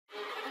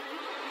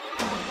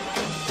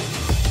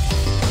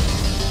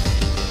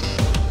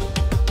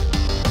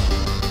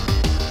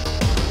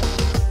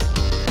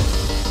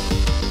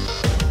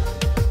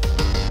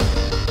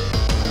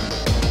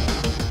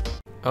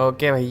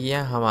Okay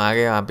भैया, हम आ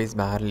गए वापस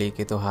बाहर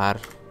लेके तोहार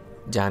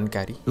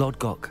जानकारी। Lord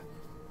Gok,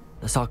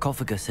 the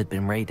sarcophagus had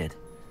been raided.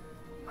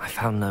 I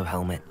found no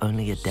helmet,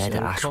 only a dead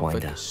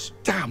Ashwinder.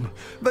 Damn,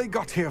 they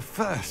got here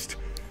first.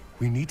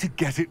 We need to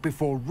get it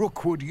before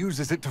Rookwood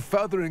uses it to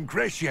further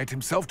ingratiate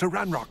himself to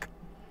Ranrock.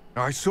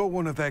 I saw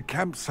one of their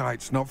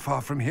campsites not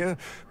far from here,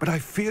 but I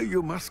fear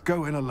you must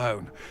go in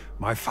alone.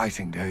 My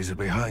fighting days are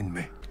behind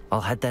me.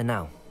 I'll head there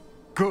now.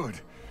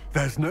 Good.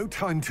 There's no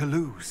time to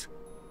lose.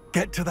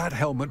 Get to that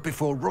helmet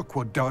before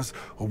Rookwood does,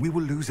 or we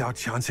will lose our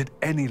chance at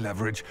any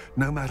leverage,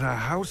 no matter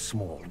how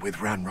small, with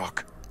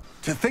Ranrock.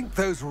 To think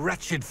those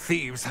wretched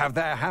thieves have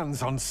their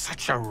hands on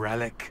such a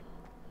relic.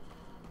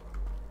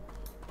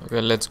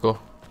 Okay, let's go.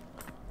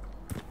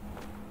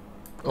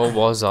 Oh,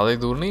 बहुत ज़्यादा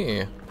दूर नहीं है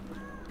ये।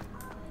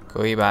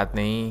 कोई बात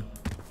नहीं,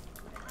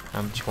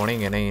 हम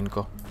छोड़ेंगे नहीं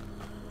इनको।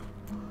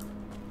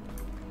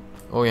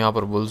 ओ, यहाँ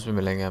पर बुल्स भी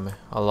मिलेंगे हमें।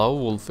 Allow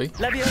wolfi.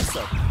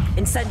 Levioso,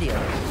 Incendio,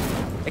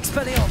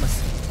 Expelliarmus.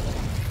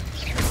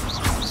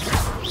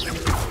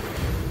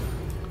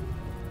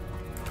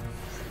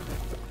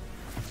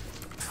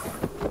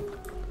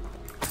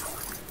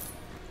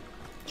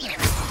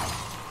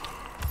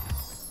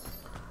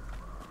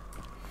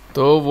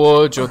 तो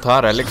वो जो था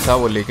रेलिक था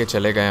वो लेके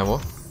चले गए हैं वो।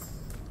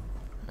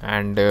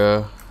 एंड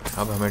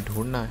अब हमें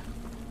ढूंढना है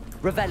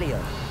Revelio.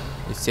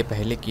 इससे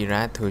पहले कि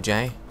रात हो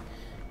जाए।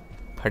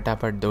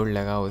 फटाफट दौड़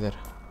लगा उधर।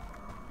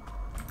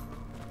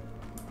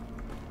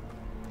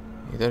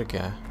 इधर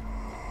क्या है?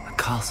 A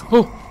castle.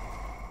 Oh!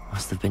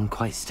 Must have been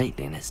quite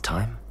stately in its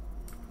time.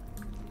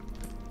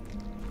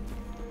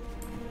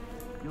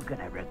 You're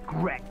gonna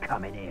regret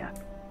coming here.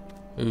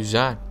 Who's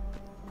that?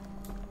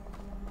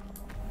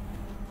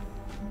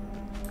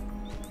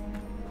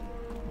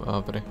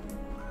 बाप रे।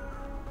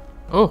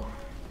 ओह,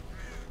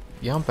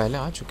 यहाँ हम पहले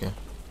आ चुके हैं।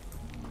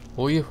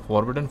 वो ये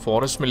फॉरबिडन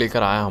फॉरेस्ट में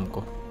लेकर आया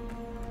हमको।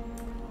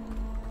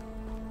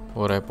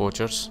 हो रहा है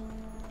पोचर्स।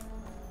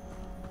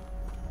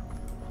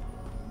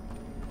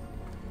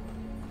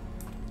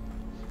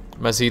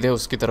 मैं सीधे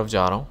उसकी तरफ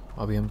जा रहा हूँ।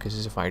 अभी हम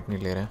किसी से फाइट नहीं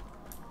ले रहे हैं।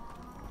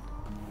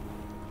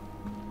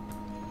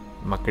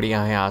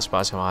 मकड़ियाँ हैं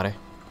आसपास हमारे।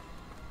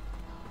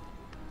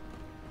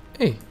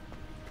 ए,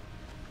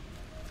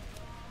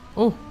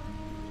 ओह,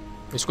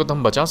 इसको तो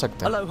हम बचा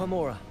सकते हैं। Hello,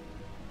 Hamora.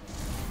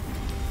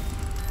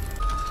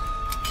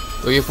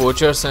 तो ये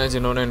पोचर्स हैं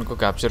जिन्होंने इनको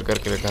कैप्चर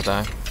करके रखा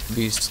था,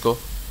 बीस्ट्स को,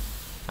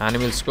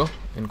 एनिमल्स को।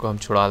 इनको हम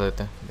छुड़ा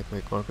देते हैं। देखो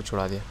एक और को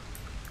छुड़ा दिया।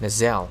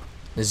 नज़ेल,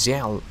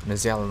 नज़ेल,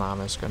 नज़ेल नाम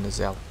है उसका,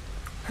 नज़ेल।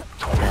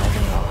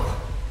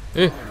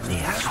 ए,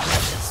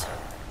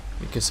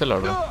 ये किससे लड़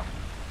रहा है?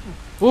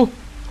 ओह,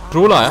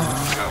 ट्रोल आया।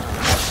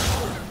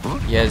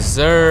 Yes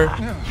sir.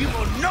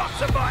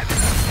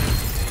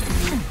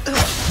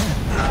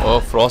 ओ,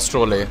 फ्रॉस्ट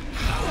ट्रोल है।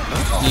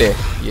 ले,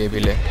 ये भी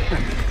ले।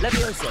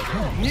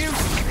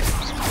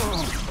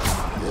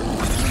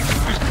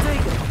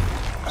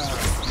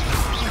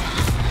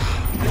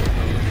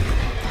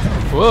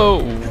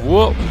 Whoa,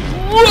 whoa,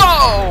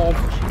 whoa!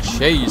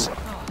 Jeez.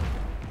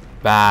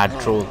 Bad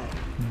troll.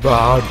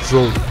 Bad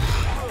troll.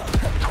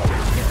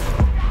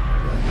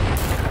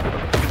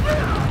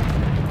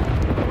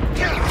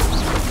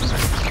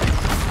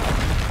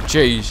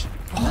 Jeez.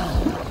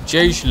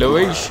 Jeez,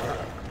 Louise.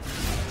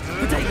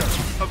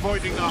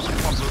 Avoiding our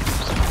problem.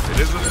 It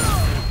isn't.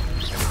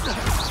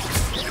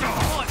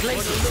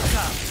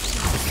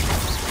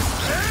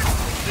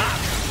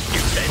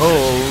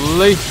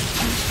 Holy.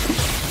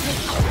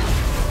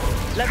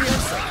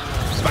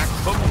 Back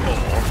for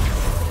more.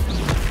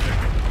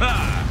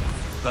 Ah,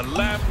 the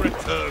lab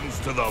returns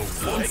to the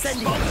woods.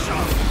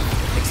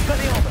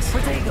 Expelliarmus,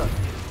 Protego.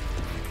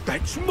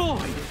 That's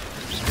mine.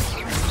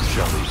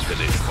 Shall we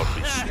finish what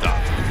we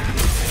started?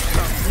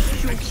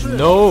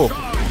 No.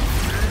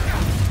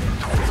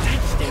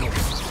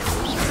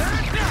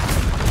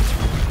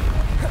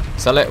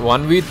 Salah,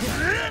 1v.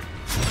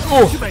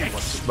 Oh,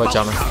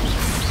 बचा मैं।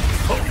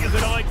 Hope you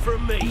could hide from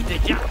me,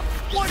 did ya?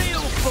 What are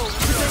your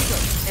faults?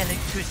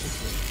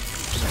 Electricity.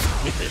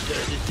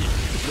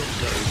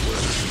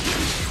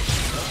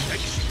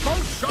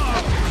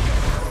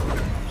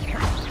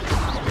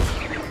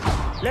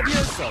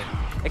 Levioso,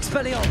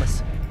 Expelliarmus.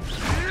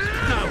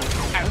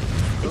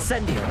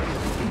 Incendio.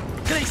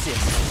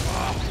 Glacius.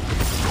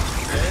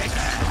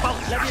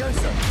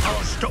 Levioso.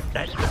 I'll stop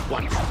that at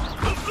once.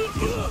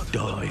 You'll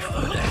die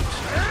for that.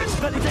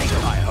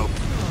 Expelliarmus. I hope.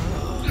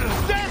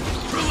 Death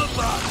through a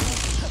bus.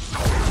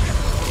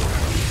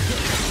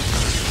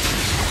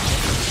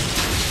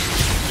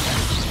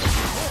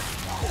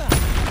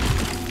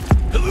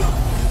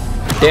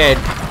 Dead.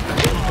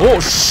 Oh,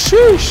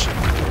 sheesh.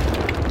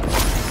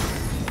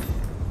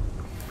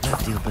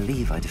 Nobody will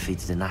believe I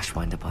defeated an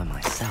Ashwinder by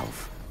myself.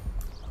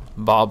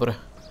 बाप रे,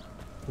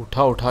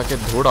 उठा उठा के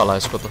धो डाला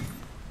इसको तो।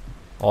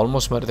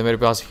 Almost मरे थे, मेरे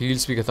पास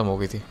हील्स भी खत्म हो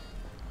गई थी।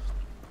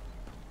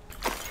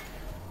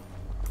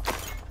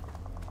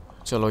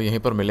 चलो यहीं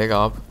पर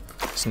मिलेगा अब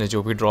इसने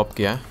जो भी ड्रॉप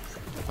किया है,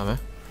 हमें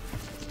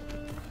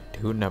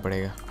ढूंढना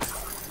पड़ेगा।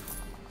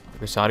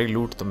 सारी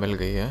लूट तो मिल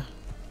गई है।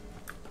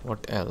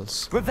 What else?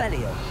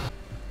 Revelio.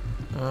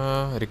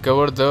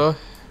 Recover the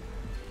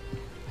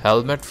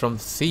helmet from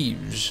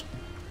thieves.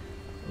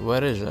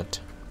 Where is it?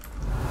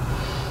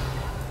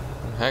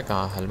 है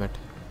कहाँ हेलमेट?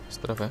 इस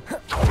तरफ है।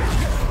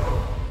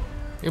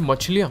 ये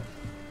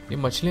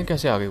मछलियाँ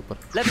कैसे आ गई ऊपर?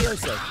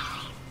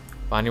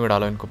 पानी में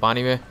डालो इनको,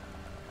 पानी में।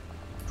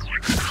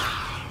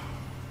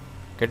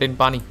 Get in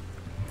पानी।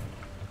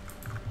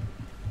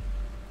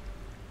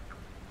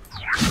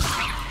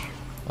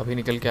 अभी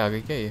निकल के आ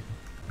गई क्या ये?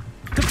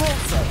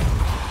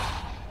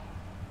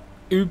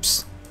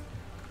 Oops.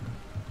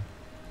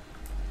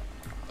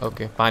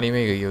 ओके, पानी में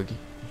ही गई होगी।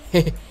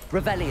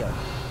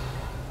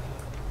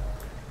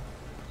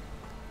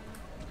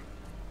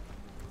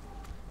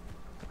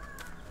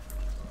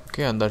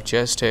 ओके, अंदर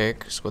चेस्ट है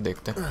एक, इसको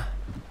देखते हैं।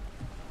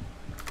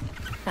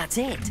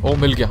 ओ,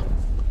 मिल गया।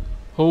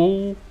 हो,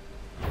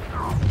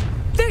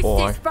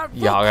 ओए,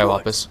 ये आ गया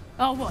वापस।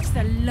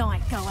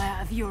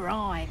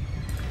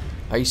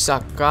 ऐसा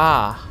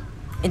का?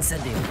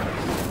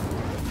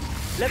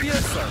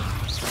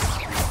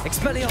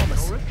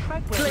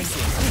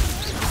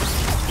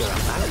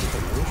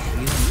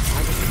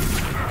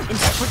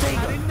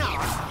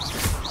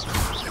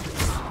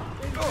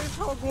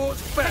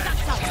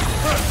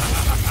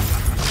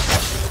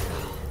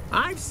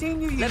 I've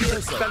seen you use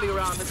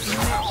Expelliarmus.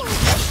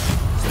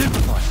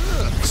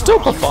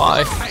 Stupefy.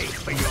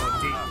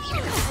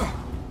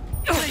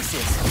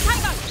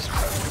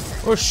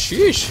 Oh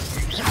sheesh.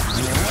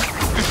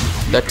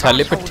 The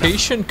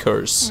teleportation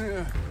curse.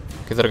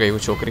 किधर गई वो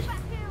छोकरी?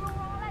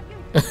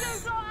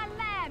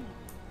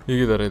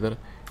 ये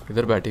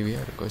इधर बैठी हुई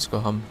है। रुको, इसको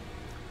हम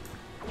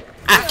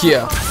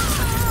Akia.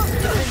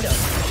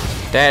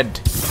 Dead.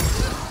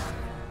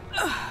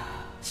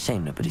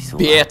 Shame nobody saw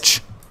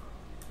Bitch.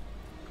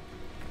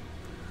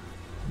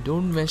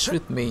 Don't mess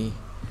with me.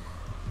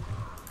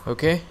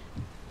 Okay?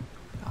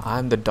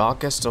 I'm the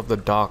darkest of the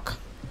dark.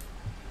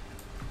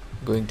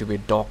 Going to be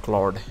Dark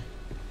Lord.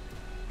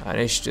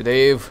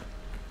 Anishtadev.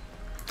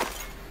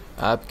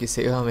 आपकी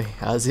सेवा में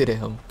हाजिर है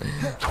हम।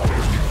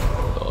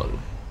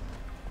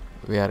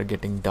 We are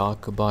getting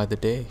dark by the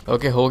day.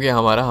 Okay, हो गया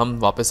हमारा, हम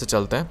वापस से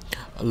चलते हैं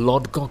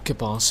लॉर्ड कॉक के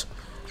पास।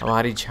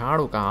 हमारी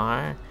झाड़ू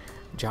कहाँ है?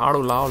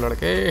 झाड़ू लाओ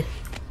लड़के।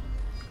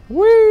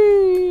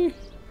 Whee!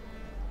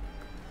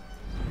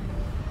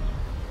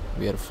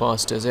 We are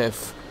fast as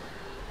if.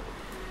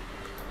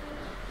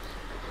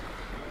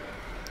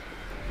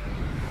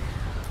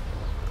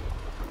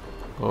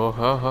 Oh,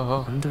 ha ha ha.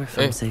 Wonder if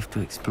I'm safe to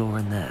explore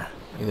in there.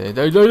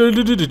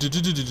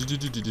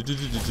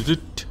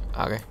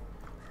 Okay.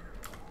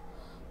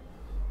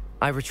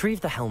 I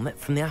retrieved the helmet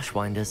from the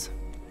Ashwinders.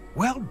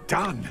 Well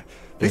done.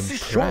 This is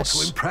sure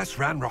to impress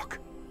Ranrock.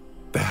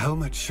 The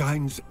helmet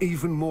shines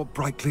even more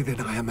brightly than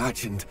I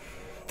imagined.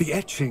 The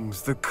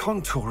etchings, the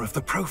contour of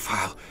the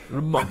profile.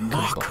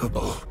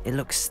 Remarkable. It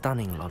looks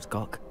stunning,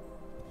 Lodgok.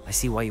 I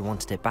see why you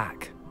wanted it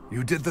back.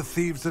 You did the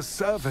thieves a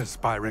service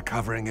by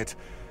recovering it.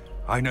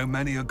 I know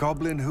many a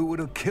goblin who would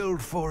have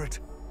killed for it.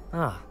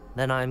 Ah,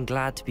 then I'm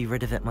glad to be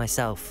rid of it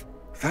myself.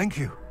 Thank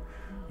you.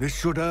 This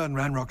should earn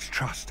Ranrock's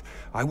trust.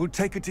 I will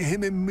take it to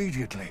him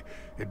immediately.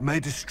 It may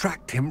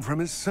distract him from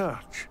his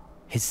search.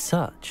 His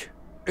search?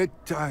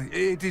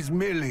 It is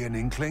merely an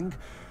inkling.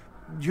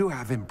 You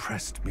have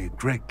impressed me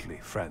greatly,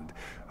 friend.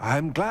 I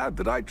am glad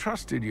that I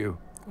trusted you.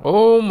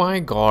 Oh my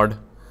God.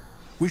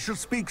 We shall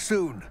speak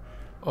soon.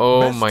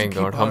 Oh my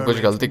God. हम कुछ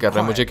गलती कर रहे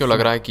हैं। मुझे क्यों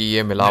लग रहा है कि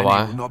ये मिला हुआ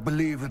है? Not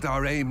believe that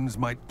our aims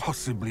might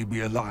possibly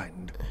be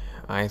aligned.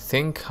 I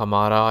think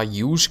हमारा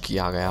यूज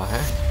किया गया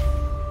है।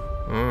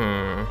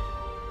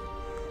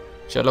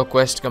 चलो,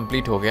 क्वेस्ट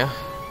कंप्लीट हो गया।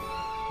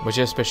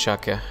 मुझे इस पे शक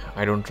है।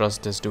 I don't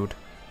trust this dude.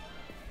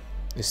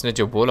 इसने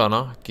जो बोला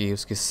ना कि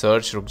उसकी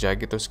सर्च रुक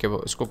जाएगी, तो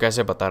उसको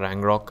कैसे पता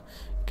रैंगरॉक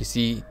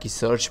किसी की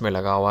सर्च में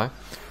लगा हुआ है,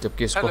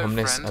 जबकि इसको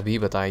हमने अभी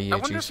बताई ये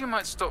चीज।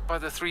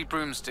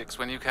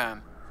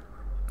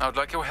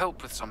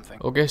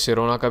 ओके,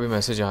 सिरोना का भी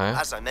मैसेज आया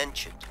है। As I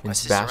mentioned, my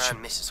sister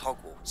Anne misses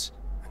Hogwarts,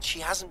 and she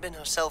hasn't been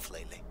herself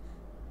lately.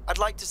 I'd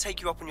like to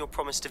take you up on your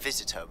promise to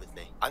visit her with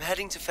me. I'm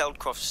heading to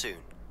Feldcroft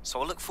soon, so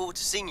I'll look forward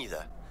to seeing you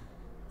there.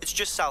 It's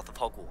just south of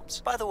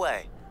Hogwarts. By the way,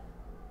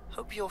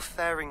 hope you're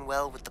faring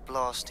well with the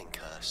blasting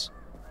curse.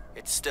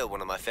 It's still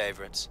one of my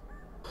favorites.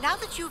 Now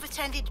that you've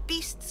attended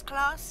Beasts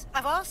class,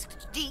 I've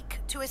asked Deke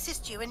to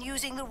assist you in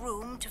using the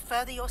room to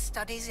further your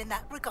studies in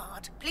that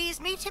regard. Please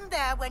meet him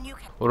there when you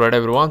can. Alright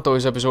everyone, तो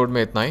इस episode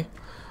में इतना ही।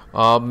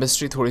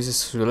 Mystery थोड़ी सी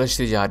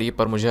सुलझती जा रही है,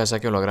 पर मुझे ऐसा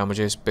क्यों लग रहा है,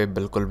 मुझे इस पे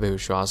बिल्कुल भी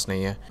विश्वास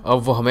नहीं है।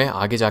 अब वो हमें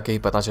आगे जाके ही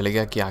पता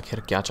चलेगा कि आखिर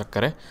क्या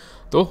चक्कर है।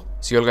 तो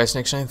see you all guys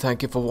next time.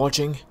 Thank you for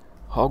watching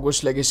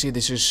Hogwarts Legacy.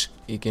 This is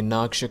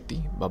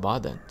Akan22. Bye bye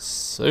then.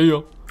 See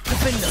ya.